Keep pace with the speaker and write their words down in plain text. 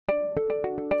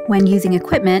When using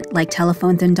equipment like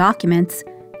telephones and documents,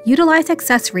 utilize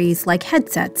accessories like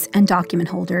headsets and document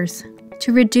holders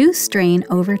to reduce strain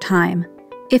over time.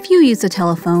 If you use a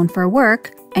telephone for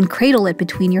work and cradle it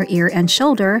between your ear and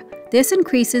shoulder, this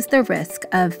increases the risk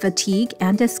of fatigue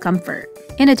and discomfort.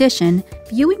 In addition,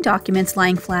 viewing documents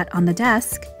lying flat on the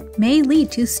desk may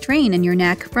lead to strain in your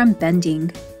neck from bending.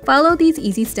 Follow these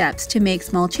easy steps to make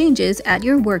small changes at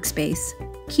your workspace.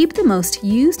 Keep the most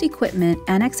used equipment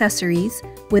and accessories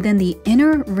within the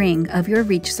inner ring of your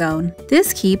reach zone.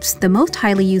 This keeps the most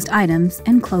highly used items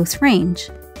in close range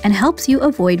and helps you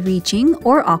avoid reaching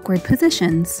or awkward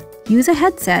positions. Use a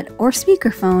headset or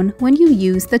speakerphone when you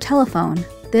use the telephone.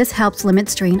 This helps limit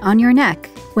strain on your neck.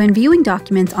 When viewing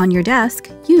documents on your desk,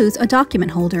 use a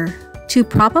document holder to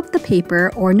prop up the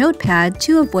paper or notepad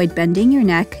to avoid bending your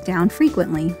neck down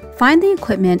frequently. Find the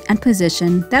equipment and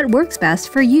position that works best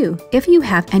for you. If you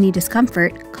have any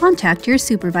discomfort, contact your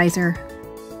supervisor.